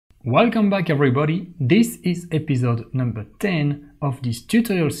Welcome back everybody, this is episode number 10 of this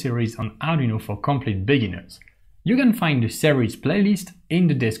tutorial series on Arduino for complete beginners. You can find the series playlist in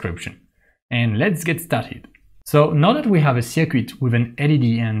the description. And let's get started. So now that we have a circuit with an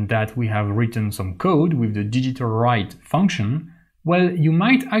LED and that we have written some code with the digitalWrite function, well, you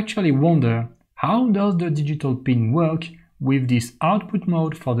might actually wonder, how does the digital pin work with this output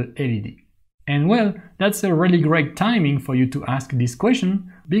mode for the LED? And well, that's a really great timing for you to ask this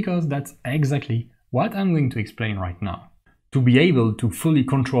question, because that's exactly what I'm going to explain right now. To be able to fully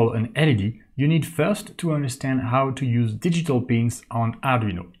control an LED, you need first to understand how to use digital pins on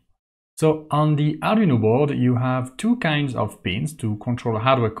Arduino. So on the Arduino board, you have two kinds of pins to control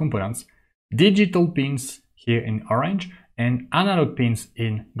hardware components: digital pins here in orange and analog pins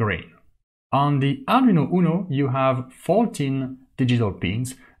in green. On the Arduino Uno, you have 14 digital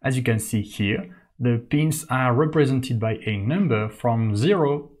pins. As you can see here, the pins are represented by a number from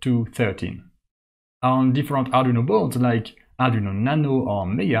 0 to 13. On different Arduino boards like Arduino Nano or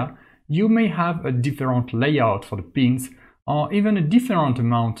Mega, you may have a different layout for the pins or even a different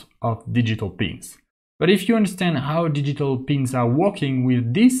amount of digital pins. But if you understand how digital pins are working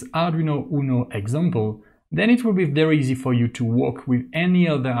with this Arduino Uno example, then it will be very easy for you to work with any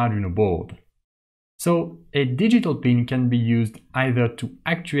other Arduino board. So a digital pin can be used either to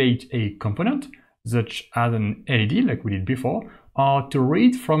actuate a component, such as an LED like we did before, or to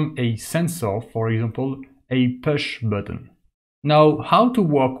read from a sensor, for example, a push button. Now, how to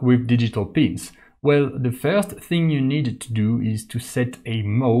work with digital pins? Well, the first thing you need to do is to set a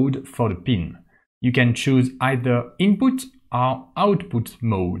mode for the pin. You can choose either input or output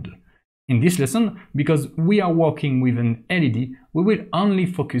mode. In this lesson, because we are working with an LED, we will only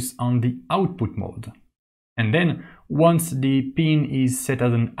focus on the output mode. And then, once the pin is set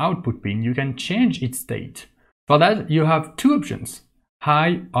as an output pin, you can change its state. For that, you have two options,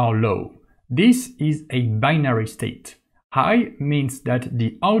 high or low. This is a binary state. High means that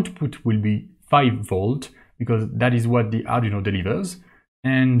the output will be 5 volt, because that is what the Arduino delivers,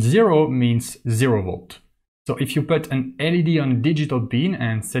 and 0 means 0 volt. So if you put an LED on a digital pin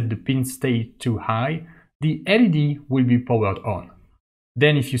and set the pin state to high, the LED will be powered on.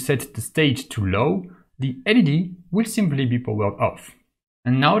 Then if you set the state to low, the LED will simply be powered off.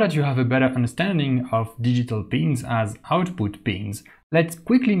 And now that you have a better understanding of digital pins as output pins, let's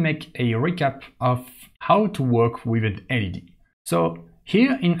quickly make a recap of how to work with an LED. So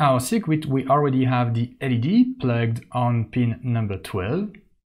here in our circuit, we already have the LED plugged on pin number 12.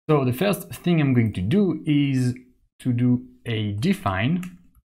 So the first thing I'm going to do is to do a define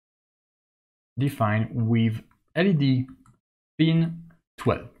with LED pin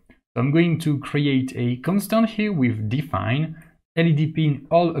 12. So I'm going to create a constant here with define LED pin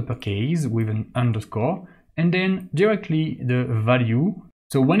all uppercase with an underscore, and then directly the value.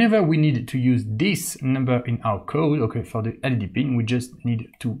 So whenever we need to use this number in our code, okay, for the LED pin, we just need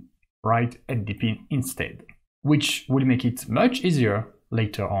to write LED pin instead, which will make it much easier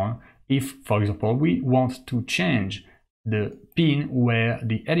later on if, for example, we want to change the pin where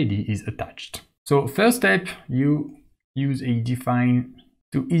the LED is attached. So first step, you use a define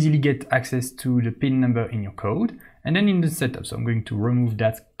to easily get access to the pin number in your code. And then in the setup, so I'm going to remove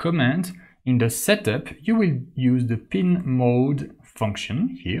that comment. In the setup, you will use the pinMode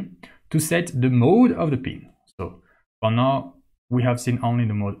function here to set the mode of the pin. So for now, we have seen only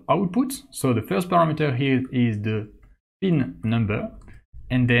the mode output. So the first parameter here is the pin number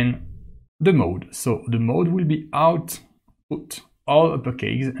and then the mode. So the mode will be output, all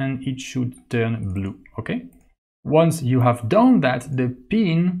uppercase, and it should turn blue, okay? Once you have done that, the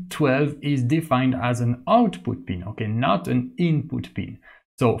pin 12 is defined as an output pin, okay, not an input pin.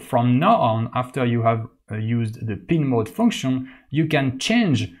 So from now on, after you have used the pinMode function, you can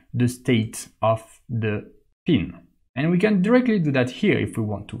change the state of the pin. And we can directly do that here if we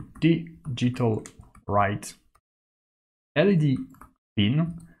want to. digitalWrite LED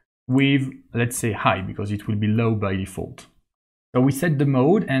pin with, let's say, high, because it will be low by default. So we set the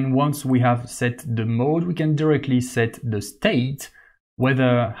mode, and once we have set the mode, we can directly set the state,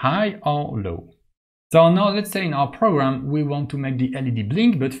 whether high or low. So now let's say in our program, we want to make the LED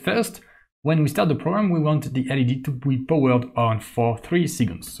blink, but first, when we start the program, we want the LED to be powered on for 3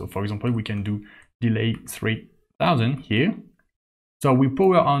 seconds. So for example, we can do delay 3000 here. So we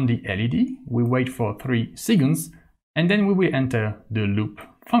power on the LED, we wait for 3 seconds, and then we will enter the loop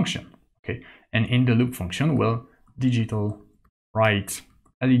function. Okay, and in the loop function, well, digitalWrite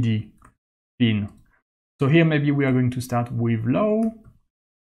LED pin. So here maybe we are going to start with low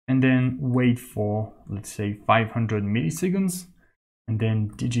and then wait for, let's say, 500 milliseconds, and then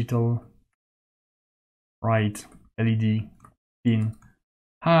digitalWrite LED pin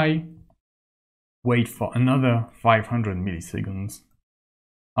Hi. Wait for another 500 milliseconds.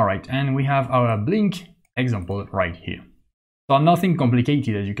 Alright, and we have our blink example right here. So nothing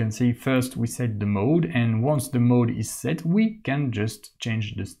complicated, as you can see. First we set the mode, and once the mode is set, we can just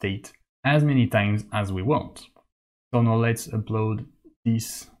change the state as many times as we want. So now let's upload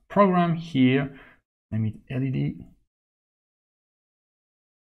this program here. Name it LED.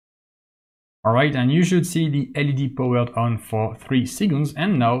 Alright, and you should see the LED powered on for 3 seconds,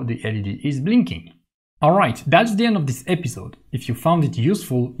 and now the LED is blinking. Alright, that's the end of this episode. If you found it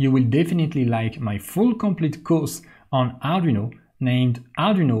useful, you will definitely like my full complete course on Arduino named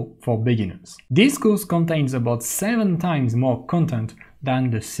Arduino for Beginners. This course contains about 7 times more content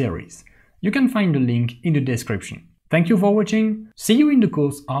than the series. You can find the link in the description. Thank you for watching. See you in the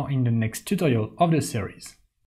course or in the next tutorial of the series.